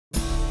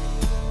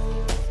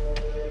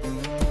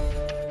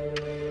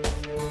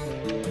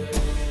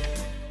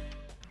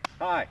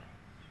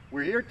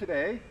We're here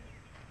today.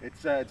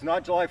 It's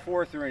not July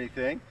 4th or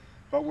anything,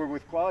 but we're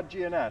with Claude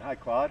Gionet. Hi,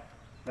 Claude.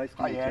 Nice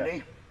to meet you. Hi,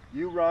 Andy.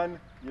 You run,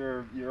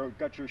 you've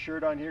got your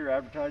shirt on here,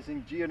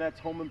 advertising Gionet's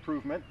Home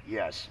Improvement.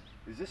 Yes.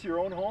 Is this your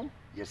own home?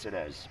 Yes, it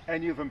is.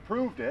 And you've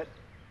improved it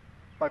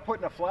by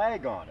putting a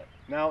flag on it.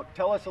 Now,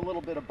 tell us a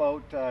little bit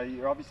about,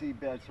 you obviously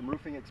had some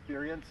roofing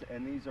experience,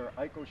 and these are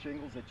ICO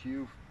shingles that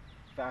you've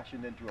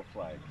fashioned into a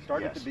flag.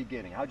 Start at the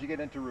beginning. How'd you get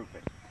into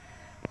roofing?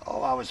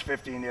 Oh, I was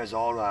 15 years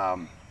old.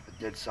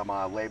 Did some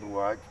labor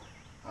work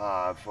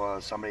for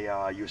somebody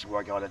I used to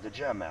work out at the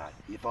gym at.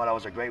 He thought I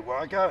was a great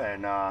worker,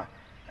 and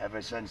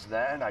ever since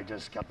then, I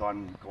just kept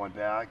on going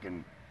back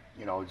and,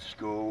 you know,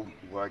 school,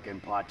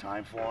 working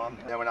part-time for him.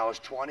 Then when I was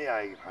 20,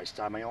 I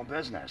started my own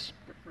business.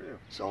 Good for you.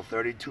 So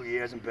 32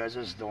 years in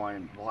business,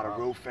 doing a lot of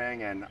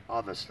roofing and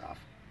other stuff.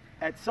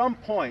 At some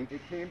point,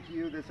 it came to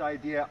you, this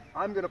idea,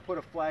 I'm going to put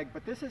a flag,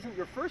 but this isn't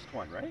your first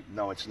one, right?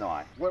 No, it's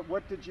not.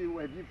 What did you,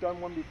 have you done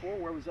one before?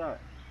 Where was that?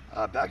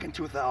 Back in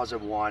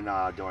 2001,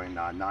 during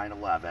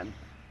 9/11,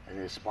 it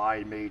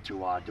inspired me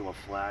to do a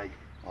flag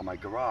on my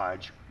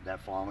garage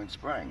that following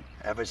spring.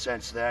 Ever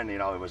since then, you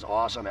know, it was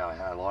awesome. I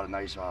had a lot of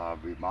nice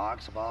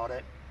remarks about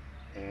it.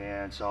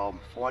 And so,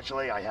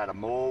 fortunately, I had to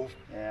move,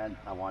 and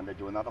I wanted to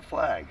do another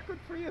flag. Good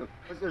for you.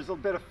 There's a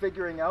bit of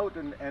figuring out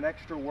and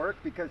extra work,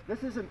 because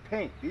this isn't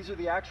paint. These are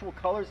the actual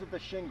colors of the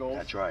shingles.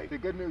 That's right. The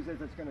good news is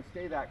it's going to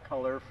stay that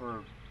color for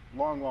a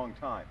long, long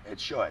time. It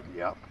should,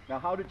 yep. Now,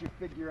 how did you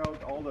figure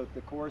out all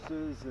the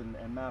courses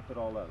and map it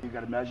all out? You got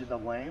to measure the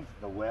length,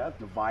 the width,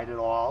 divide it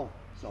all,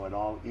 so it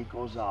all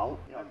equals out.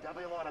 You know,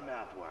 definitely a lot of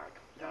math work.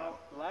 Now,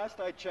 last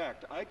I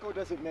checked, ICO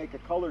doesn't make a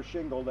color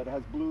shingle that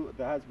has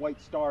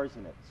white stars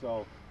in it.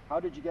 So,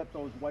 how did you get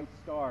those white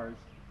stars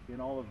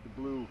in all of the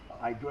blue?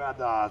 I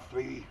grabbed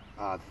three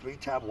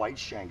tab white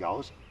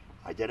shingles.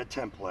 I did a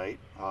template,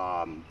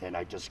 and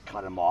I just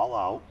cut them all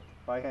out.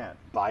 By hand?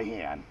 By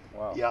hand.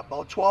 Wow. Yeah,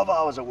 about 12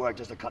 hours of work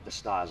just to cut the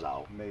stars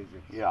out.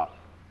 Amazing. Yeah.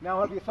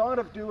 Now, have you thought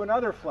of doing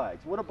other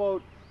flags? What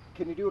about,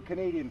 can you do a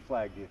Canadian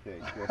flag, do you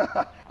think?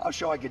 I'm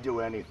sure I could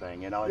do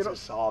anything, you know, it's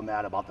just all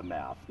mad about the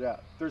math. Yeah,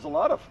 there's a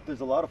lot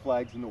of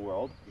flags in the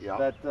world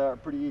that are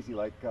pretty easy,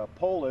 like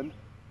Poland,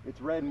 it's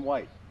red and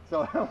white.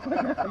 So,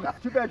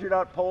 too bad you're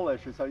not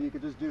Polish, or so you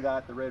could just do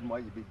that, the red and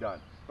white, you'd be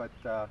done. But,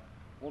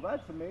 well,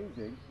 that's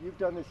amazing. You've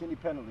done this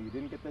independently. You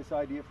didn't get this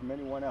idea from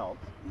anyone else.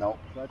 No.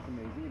 So that's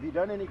amazing. Have you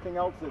done anything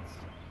else that's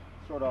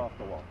sort of off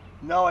the wall?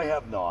 No, I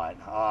have not.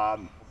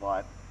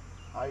 But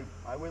I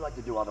would like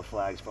to do other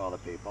flags for other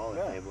people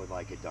if they would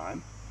like it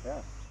done.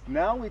 Yeah.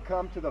 Now we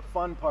come to the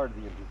fun part of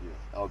the interview.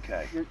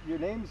 Okay. Your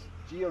name's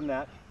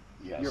Gionet.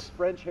 Yes. Your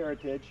French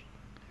heritage.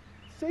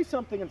 Say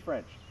something in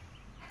French.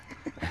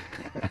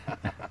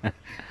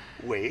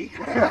 Oui.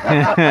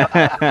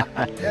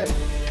 Yes.